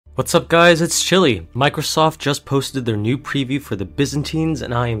What's up guys, it's Chili. Microsoft just posted their new preview for the Byzantines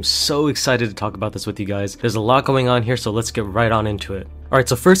and I am so excited to talk about this with you guys. There's a lot going on here, so let's get right on into it. Alright,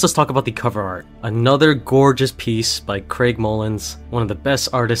 so first let's talk about the cover art. Another gorgeous piece by Craig Mullins, one of the best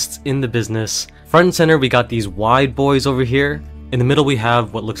artists in the business. Front and center we got these wide boys over here. In the middle we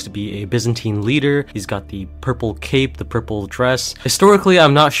have what looks to be a Byzantine leader. He's got the purple cape, the purple dress. Historically,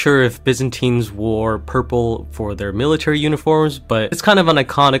 I'm not sure if Byzantines wore purple for their military uniforms, but it's kind of an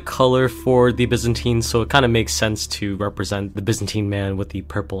iconic color for the Byzantines, so it kind of makes sense to represent the Byzantine man with the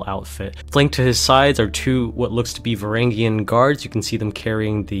purple outfit. Flanked to his sides are two what looks to be Varangian Guards. You can see them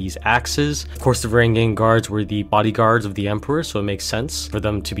carrying these axes. Of course, the Varangian Guards were the bodyguards of the emperor, so it makes sense for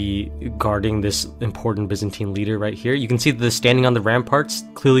them to be guarding this important Byzantine leader right here. You can see that they're standing on the ramparts,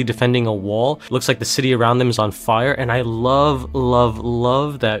 clearly defending a wall. Looks like the city around them is on fire, and I love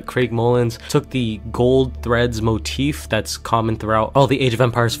that Craig Mullins took the gold threads motif that's common throughout all the Age of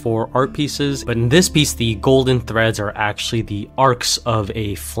Empires 4 art pieces, but in this piece the golden threads are actually the arcs of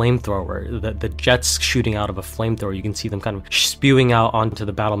a flamethrower, the jets shooting out of a flamethrower. You can see them kind of spewing out onto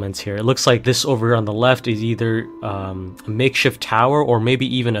the battlements here. It looks like this over here on the left is either a makeshift tower or maybe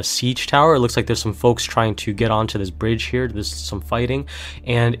even a siege tower. It looks like there's some folks trying to get onto this bridge here. There's some fighting,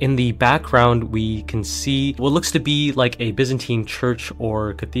 and in the background we can see what looks to be like a Byzantine church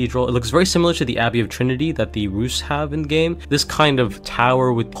or cathedral. It looks very similar to the Abbey of Trinity that the Rus have in the game. This kind of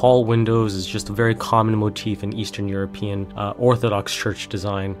tower with tall windows is just a very common motif in Eastern European Orthodox church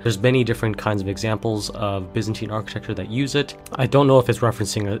design. There's many different kinds of examples of Byzantine architecture that use it. I don't know if it's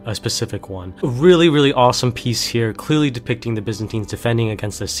referencing a specific one. A really awesome piece here, clearly depicting the Byzantines defending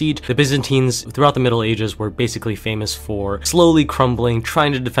against a siege. The Byzantines throughout the Middle Ages were basically famous for slowly crumbling,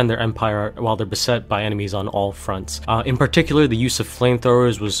 trying to defend their empire while they're beset by enemies on all fronts. In particular, the use of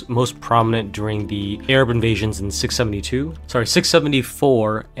flamethrowers was most prominent during the Arab invasions in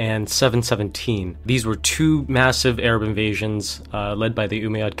 674 and 717. These were two massive Arab invasions led by the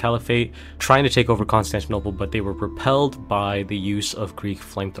Umayyad Caliphate, trying to take over Constantinople, but they were repelled by the use of Greek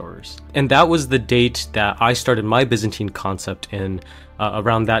flamethrowers. And that was the date that I started my Byzantine concept in,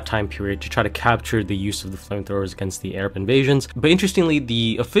 around that time period, to try to capture the use of the flamethrowers against the Arab invasions. But interestingly,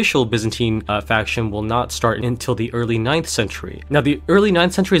 the official Byzantine faction will not start until the early 9th century. Now, the early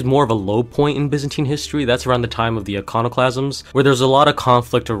 9th century is more of a low point in Byzantine history. That's around the time of the iconoclasms, where there's a lot of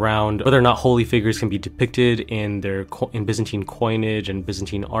conflict around whether or not holy figures can be depicted in Byzantine coinage and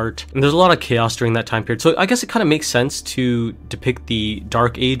Byzantine art. And there's a lot of chaos during that time period. So I guess it kind of makes sense to depict the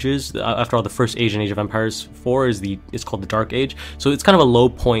Dark Ages. After all, the first age in Age of Empires 4 is called the Dark Age. So it's kind of a low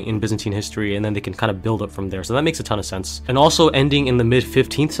point in Byzantine history, and then they can kind of build up from there. So that makes a ton of sense. And also ending in the mid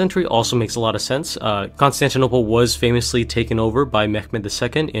 15th century also makes a lot of sense. Constantinople was famously taken over by Mehmed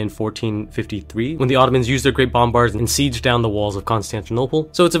II in 1453 when the Ottomans used their great bombards and sieged down the walls of Constantinople.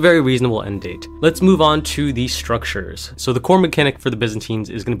 So it's a very reasonable end date. Let's move on to the structures. So the core mechanic for the Byzantines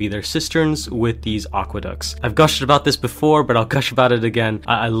is going to be their cisterns with these aqueducts. I've gushed about this before, but I'll gush about it again.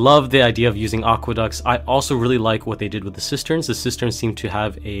 I love the idea of using aqueducts. I also really like what they did with the cisterns. The cisterns seem to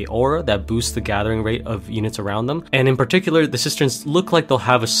have a aura that boosts the gathering rate of units around them, and in particular the cisterns look like they'll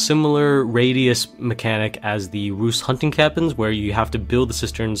have a similar radius mechanic as the Rus hunting cabins, where you have to build the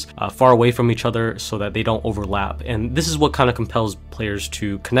cisterns far away from each other so that they don't overlap, and this is what kind of compels players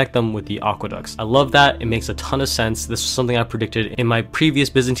to connect them with the aqueducts. I love that. It makes a ton of sense. This was something I predicted in my previous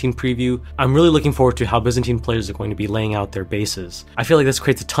Byzantine preview. I'm really looking forward to how Byzantine players are going to be laying out their bases. I feel like this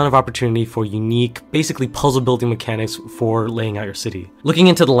creates a ton of opportunity for unique, basically puzzle building mechanics for laying out your city. Looking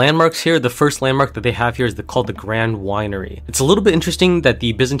into the landmarks here, the first landmark that they have here is called the Grand Winery. It's a little bit interesting that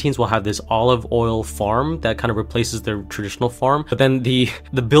the Byzantines will have this olive oil farm that kind of replaces their traditional farm, but then the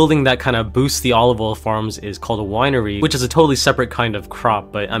building that kind of boosts the olive oil farms is called a winery, which is a totally separate kind of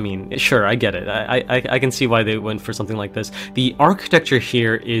crop. But I mean, sure, I get it. I can see why they went for something like this. The architecture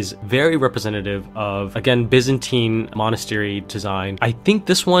here is very representative of, again, Byzantine monastery design. I think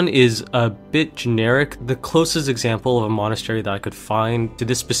this one is a bit generic. The closest example of a monastery that I could find to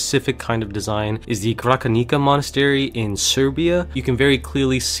this specific kind of design is the Grakanica monastery in Serbia. You can very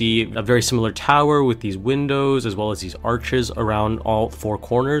clearly see a very similar tower with these windows as well as these arches around all four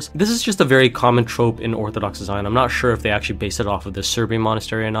corners. This is just a very common trope in Orthodox design. I'm not sure if they actually based it off of the Serbian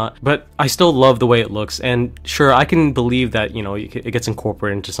monastery or not, but I still love the way it looks. And sure, I can believe that, you know, it gets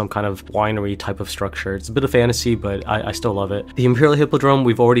incorporated into some kind of winery type of structure. It's a bit of fantasy, but I still love it. The Imperial Hippodrome,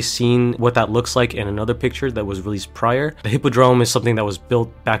 we've already seen what that looks like in another picture that was released prior. The Hippodrome is something that was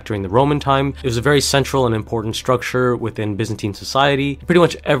built back during the Roman time. It was a very central and important structure culture within Byzantine society. Pretty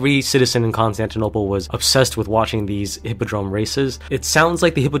much every citizen in Constantinople was obsessed with watching these Hippodrome races. It sounds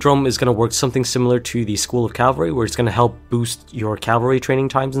like the Hippodrome is going to work something similar to the School of Cavalry, where it's going to help boost your cavalry training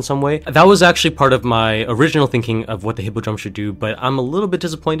times in some way. That was actually part of my original thinking of what the Hippodrome should do, but I'm a little bit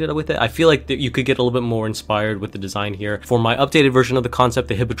disappointed with it. I feel like that you could get a little bit more inspired with the design here. For my updated version of the concept,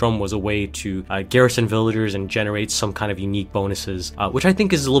 the Hippodrome was a way to garrison villagers and generate some kind of unique bonuses, which I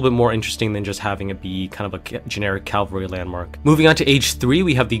think is a little bit more interesting than just having it be kind of a generic cavalry landmark. Moving on to age 3,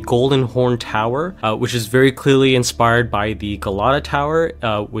 we have the Golden Horn Tower, which is very clearly inspired by the Galata Tower,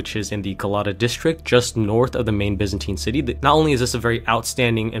 which is in the Galata district, just north of the main Byzantine city. Not only is this a very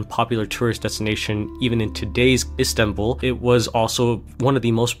outstanding and popular tourist destination even in today's Istanbul, it was also one of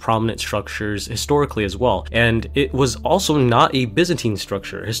the most prominent structures historically as well. And it was also not a Byzantine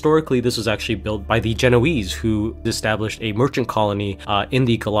structure. Historically, this was actually built by the Genoese, who established a merchant colony in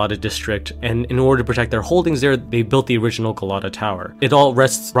the Galata district, and in order to protect their holdings there, they built the original Galata Tower. It all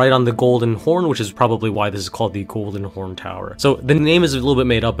rests right on the Golden Horn, which is probably why this is called the Golden Horn Tower. So the name is a little bit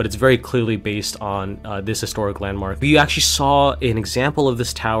made up, but it's very clearly based on this historic landmark. We actually saw an example of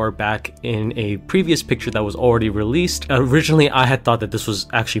this tower back in a previous picture that was already released. Originally, I had thought that this was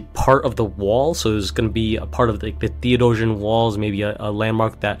actually part of the wall, so it was going to be a part of the Theodosian walls, maybe a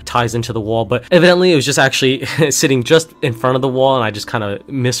landmark that ties into the wall, but evidently it was just actually sitting just in front of the wall, and I just kind of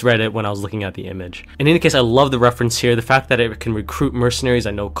misread it when I was looking at the image. In any case, I love the reference here. The fact that it can recruit mercenaries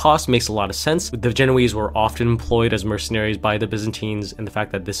at no cost makes a lot of sense. The Genoese were often employed as mercenaries by the Byzantines, and the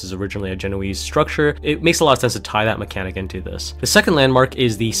fact that this is originally a Genoese structure, it makes a lot of sense to tie that mechanic into this. The second landmark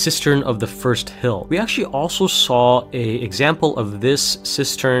is the Cistern of the First Hill. We actually also saw an example of this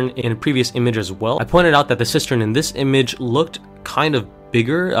cistern in a previous image as well. I pointed out that the cistern in this image looked kind of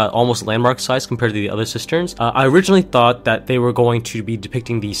bigger, almost landmark size compared to the other cisterns. I originally thought that they were going to be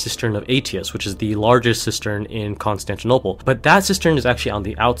depicting the Cistern of Aetius, which is the largest cistern in Constantinople, but that cistern is actually on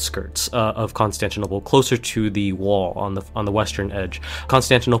the outskirts of Constantinople, closer to the wall on the western edge.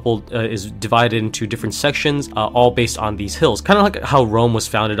 Constantinople is divided into different sections, all based on these hills, kind of like how Rome was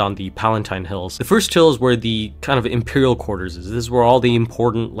founded on the Palatine hills. The first hill is where the kind of imperial quarters is. This is where all the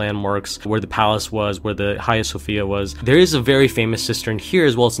important landmarks, where the palace was, where the Hagia Sophia was. There is a very famous cistern here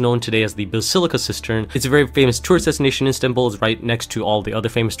as well. It's known today as the Basilica Cistern. It's a very famous tourist destination in Istanbul. It's right next to all the other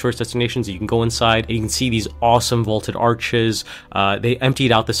famous tourist destinations. You can go inside and you can see these awesome vaulted arches. They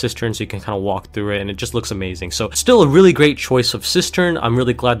emptied out the cistern so you can kind of walk through it, and it just looks amazing. So still a really great choice of cistern. I'm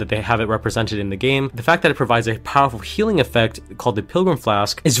really glad that they have it represented in the game. The fact that it provides a powerful healing effect called the Pilgrim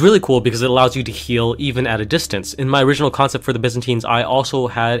Flask is really cool because it allows you to heal even at a distance. In my original concept for the Byzantines, I also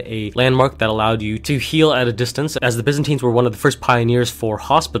had a landmark that allowed you to heal at a distance, as the Byzantines were one of the first pioneers for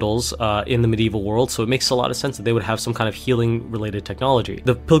hospitals in the medieval world, so it makes a lot of sense that they would have some kind of healing related technology.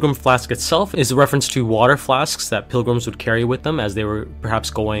 The Pilgrim Flask itself is a reference to water flasks that pilgrims would carry with them as they were perhaps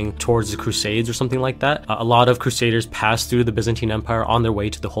going towards the Crusades or something like that. A lot of crusaders passed through the Byzantine Empire on their way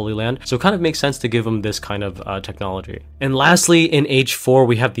to the Holy Land, so it kind of makes sense to give them this kind of technology. And lastly, in Age 4,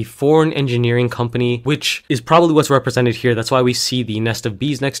 we have the Foreign Engineering Company, which is probably what's represented here. That's why we see the nest of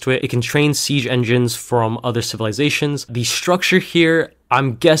bees next to it. It can train siege engines from other civilizations. The structure here,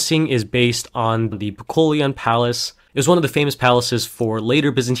 I'm guessing, is based on the Bucolion Palace. It was one of the famous palaces for later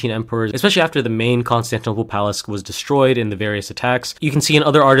Byzantine emperors, especially after the main Constantinople palace was destroyed in the various attacks. You can see in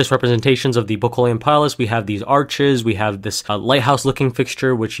other artist representations of the Bucolion Palace, we have these arches, we have this lighthouse-looking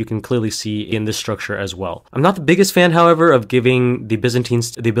fixture, which you can clearly see in this structure as well. I'm not the biggest fan, however, of giving the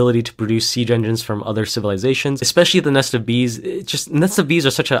Byzantines the ability to produce siege engines from other civilizations, especially the Nest of Bees. Nest of Bees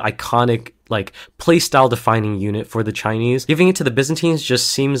are such an iconic, like, playstyle defining unit for the Chinese. Giving it to the Byzantines just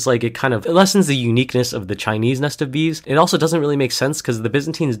seems like it kind of lessens the uniqueness of the Chinese Nest of Bees. It also doesn't really make sense because the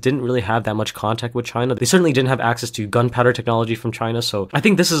Byzantines didn't really have that much contact with China. They certainly didn't have access to gunpowder technology from China, so I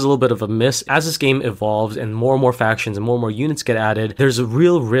think this is a little bit of a miss. As this game evolves and more factions and more units get added, there's a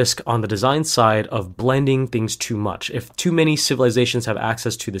real risk on the design side of blending things too much. If too many civilizations have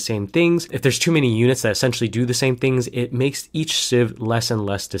access to the same things, if there's too many units that essentially do the same things, it makes each civ less and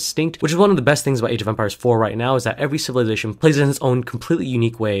less distinct, which is one of the best things about Age of Empires 4 right now, is that every civilization plays in its own completely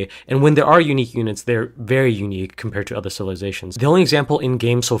unique way, and when there are unique units, they're very unique compared to other civilizations. The only example in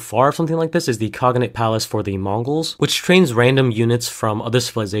game so far of something like this is the Cognate Palace for the Mongols, which trains random units from other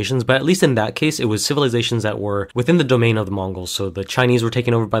civilizations, but at least in that case, it was civilizations that were within the domain of the Mongols. So the Chinese were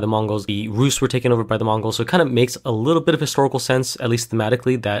taken over by the Mongols, the Rus were taken over by the Mongols, so it kind of makes a little bit of historical sense, at least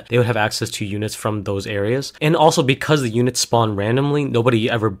thematically, that they would have access to units from those areas. And also because the units spawn randomly, nobody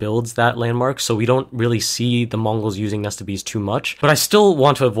ever builds that landmark landmark, so we don't really see the Mongols using nest of bees too much. But I still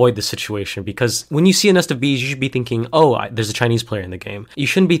want to avoid this situation, because when you see a nest of bees, you should be thinking, oh, there's a Chinese player in the game. You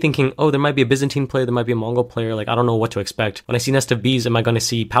shouldn't be thinking, oh, there might be a Byzantine player, there might be a Mongol player. Like, I don't know what to expect. When I see nest of bees, am I going to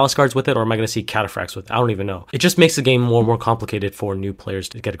see Palace Guards with it, or am I going to see Cataphracts with it? I don't even know. It just makes the game more and more complicated for new players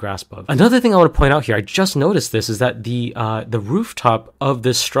to get a grasp of. Another thing I want to point out here, I just noticed this, is that the rooftop of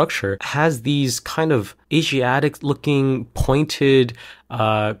this structure has these kind of Asiatic looking pointed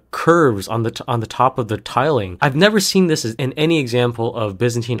curves on the top of the tiling. I've never seen this in any example of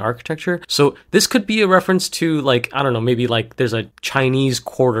Byzantine architecture. So this could be a reference to, like, I don't know, maybe like there's a Chinese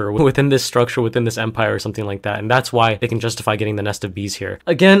quarter within this structure, within this empire or something like that. And that's why they can justify getting the nest of bees here.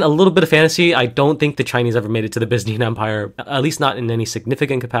 Again, a little bit of fantasy. I don't think the Chinese ever made it to the Byzantine Empire, at least not in any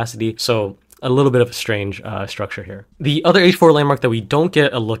significant capacity. So a little bit of a strange structure here. The other H4 landmark that we don't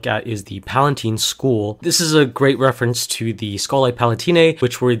get a look at is the Palatine School. This is a great reference to the Scholae Palatinae,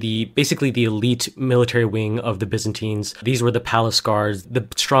 which were basically the elite military wing of the Byzantines. These were the palace guards, the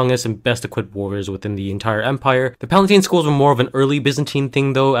strongest and best equipped warriors within the entire empire. The Palatine schools were more of an early Byzantine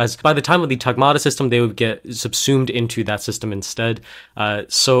thing, though, as by the time of the Tagmata system, they would get subsumed into that system instead.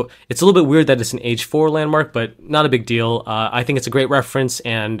 So it's a little bit weird that it's an H4 landmark, but not a big deal. I think it's a great reference,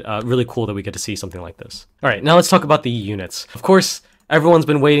 and really cool that we get to see something like this. All right, now let's talk about the units. Of course, everyone's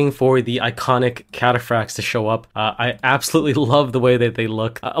been waiting for the iconic Cataphracts to show up. I absolutely love the way that they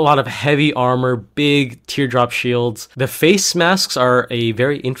look. A lot of heavy armor, big teardrop shields. The face masks are a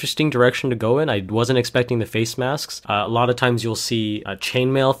very interesting direction to go in. I wasn't expecting the face masks. A lot of times you'll see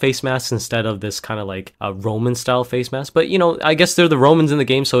chainmail face masks instead of this kind of like Roman style face mask. But, you know, I guess they're the Romans in the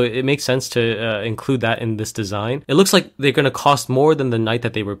game, so it makes sense to include that in this design. It looks like they're going to cost more than the knight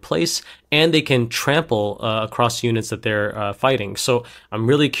that they replace, and they can trample across units that they're fighting. So I'm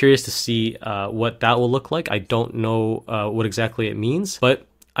really curious to see what that will look like. I don't know what exactly it means, but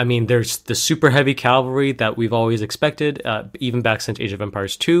I mean, there's the super heavy cavalry that we've always expected, even back since Age of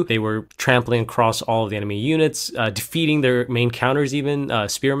Empires 2. They were trampling across all of the enemy units, defeating their main counters even,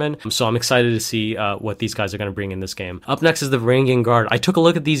 spearmen. So I'm excited to see what these guys are going to bring in this game. Up next is the Varangian Guard. I took a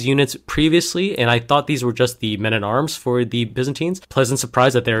look at these units previously, and I thought these were just the men-at-arms for the Byzantines. Pleasant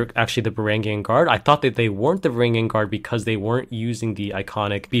surprise that they're actually the Varangian Guard. I thought that they weren't the Varangian Guard because they weren't using the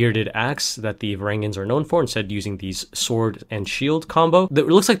iconic bearded axe that the Varangians are known for, instead using these sword and shield combo. It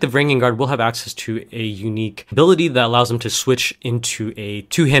looks like the Varangian Guard will have access to a unique ability that allows them to switch into a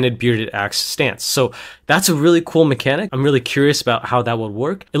two-handed bearded axe stance. So that's a really cool mechanic. I'm really curious about how that would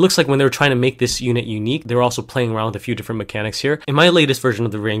work. It looks like when they were trying to make this unit unique, they're also playing around with a few different mechanics here. In my latest version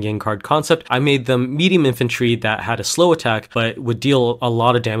of the Varangian Guard concept, I made them medium infantry that had a slow attack, but would deal a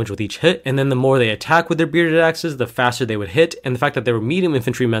lot of damage with each hit. And then the more they attack with their bearded axes, the faster they would hit. And the fact that they were medium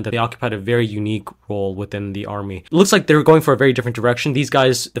infantry meant that they occupied a very unique role within the army. It looks like they're going for a very different direction. These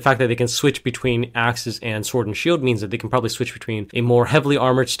guys, the fact that they can switch between axes and sword and shield means that they can probably switch between a more heavily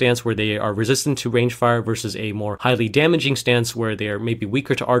armored stance where they are resistant to range fire versus a more highly damaging stance where they are maybe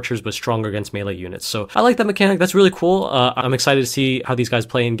weaker to archers but stronger against melee units. So I like that mechanic. That's really cool. I'm excited to see how these guys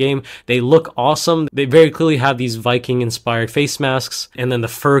play in game. They look awesome. They very clearly have these Viking inspired face masks, and then the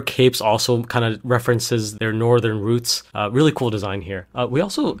fur capes also kind of references their northern roots. Really cool design here. We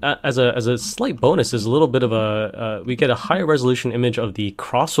also, as a slight bonus, is a little bit of we get a higher resolution image of the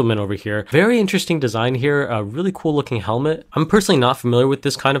crossbowmen over here. Very interesting design here. A really cool looking helmet. I'm personally not familiar with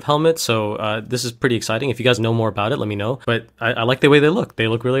this kind of helmet, so this is pretty exciting. If you guys know more about it, let me know. But I like the way they look. They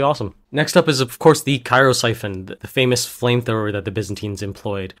look really awesome. Next up is, of course, the Cheirosiphon, the famous flamethrower that the Byzantines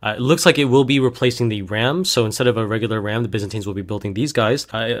employed. It looks like it will be replacing the ram, so instead of a regular ram, the Byzantines will be building these guys.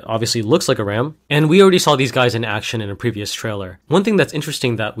 It obviously looks like a ram, and we already saw these guys in action in a previous trailer. One thing that's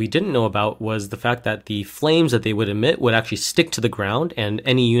interesting that we didn't know about was the fact that the flames that they would emit would actually stick to the ground, and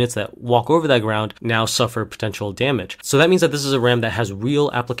any units that walk over that ground now suffer potential damage. So that means that this is a ram that has real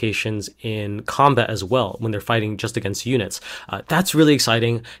applications in combat as well, when they're fighting just against units. That's really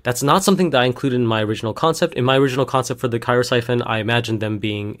exciting. That's not something that I included in my original concept. In my original concept for the Cheirosiphon, I imagined them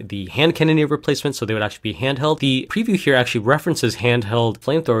being the hand cannoneer replacement, so they would actually be handheld. The preview here actually references handheld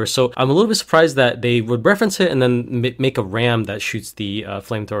flamethrowers, so I'm a little bit surprised that they would reference it and then make a ram that shoots the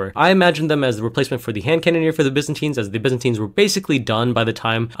flamethrower. I imagined them as the replacement for the hand cannoneer for the Byzantines, as the Byzantines were basically done by the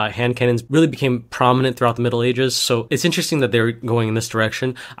time hand cannons really became prominent throughout the Middle Ages. So it's interesting that they're going in this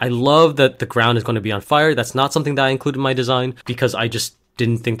direction. I love that the ground is going to be on fire. That's not something that I included in my design because I just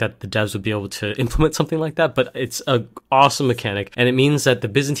didn't think that the devs would be able to implement something like that, but it's an awesome mechanic, and it means that the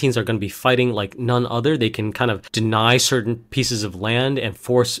Byzantines are going to be fighting like none other. They can kind of deny certain pieces of land and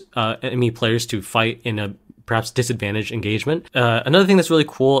force enemy players to fight in a perhaps disadvantaged engagement. Another thing that's really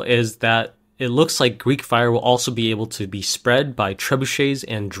cool is that it looks like Greek fire will also be able to be spread by trebuchets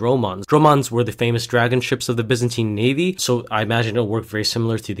and dromons. Dromons were the famous dragon ships of the Byzantine navy, so I imagine it'll work very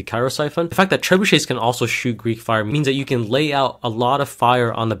similar to the Cheirosiphon. The fact that trebuchets can also shoot Greek fire means that you can lay out a lot of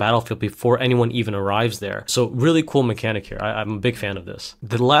fire on the battlefield before anyone even arrives there. So really cool mechanic here. I'm a big fan of this.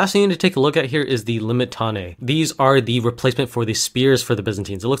 The last thing to take a look at here is the Limitanei. These are the replacement for the spears for the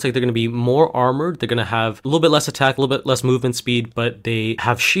Byzantines. It looks like they're going to be more armored. They're going to have a little bit less attack, a little bit less movement speed, but they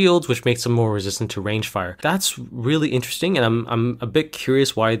have shields, which makes them more resistant to range fire. That's really interesting, and I'm a bit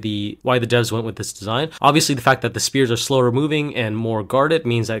curious why the devs went with this design. Obviously, the fact that the spears are slower moving and more guarded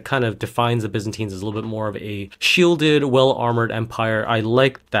means that it kind of defines the Byzantines as a little bit more of a shielded, well-armored empire. I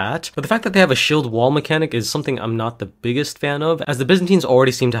like that. But the fact that they have a shield wall mechanic is something I'm not the biggest fan of, as the Byzantines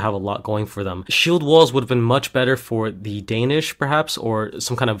already seem to have a lot going for them. Shield walls would have been much better for the Danish, perhaps, or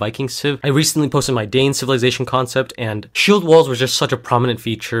some kind of Viking civ. I recently posted my Dane civilization concept, and shield walls was just such a prominent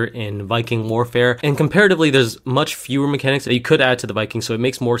feature in Viking warfare, and comparatively there's much fewer mechanics that you could add to the Vikings, so it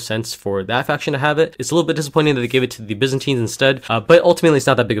makes more sense for that faction to have it. It's a little bit disappointing that they gave it to the Byzantines instead, but ultimately it's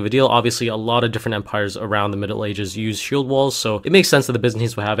not that big of a deal. Obviously a lot of different empires around the Middle Ages use shield walls, so it makes sense that the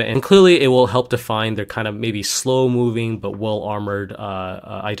Byzantines will have it, and clearly it will help define their kind of maybe slow moving but well armored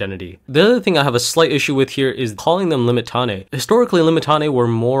identity. The other thing I have a slight issue with here is calling them Limitanei. Historically, Limitanei were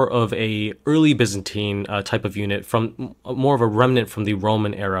more of a early Byzantine type of unit, from more of a remnant from the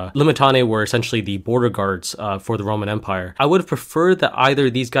Roman era. Limitanei were essentially the border guards for the Roman Empire. I would have preferred that either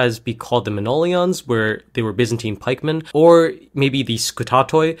these guys be called the Manolians, where they were Byzantine pikemen, or maybe the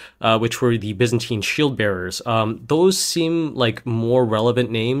Scutatoi, which were the Byzantine shield bearers. Those seem like more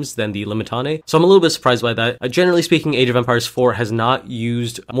relevant names than the Limitanei, so I'm a little bit surprised by that. Generally speaking, Age of Empires 4 has not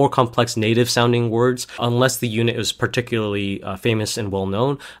used more complex native sounding words unless the unit is particularly famous and well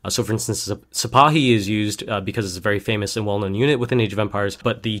known. So for instance, Sipahi is used because it's a very famous and well known unit within Age of Empires,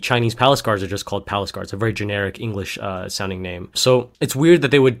 but the Chinese palace guards are just called palace guards, a very generic English sounding name. So it's weird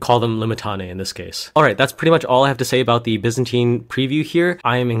that they would call them Limitanei in this case. Alright, that's pretty much all I have to say about the Byzantine preview here.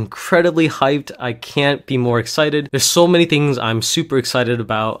 I am incredibly hyped. I can't be more excited. There's so many things I'm super excited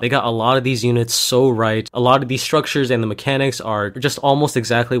about. They got a lot of these units so right. A lot of these structures and the mechanics are just almost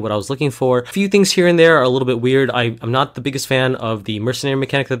exactly what I was looking for. A few things here and there are a little bit weird. I'm not the biggest fan of the mercenary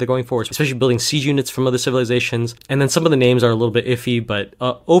mechanic that they're going for, especially building siege units from other civilizations. And then some of the names are a little bit iffy, but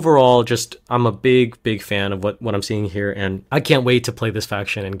overall, just I'm a big fan of what I'm seeing here, and I can't wait to play this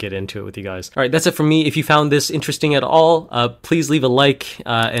faction and get into it with you guys. Alright, that's it from me. If you found this interesting at all, please leave a like,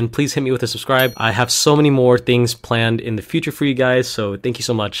 and please hit me with a subscribe. I have so many more things planned in the future for you guys, so thank you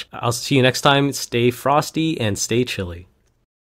so much. I'll see you next time. Stay frosty and stay chilly.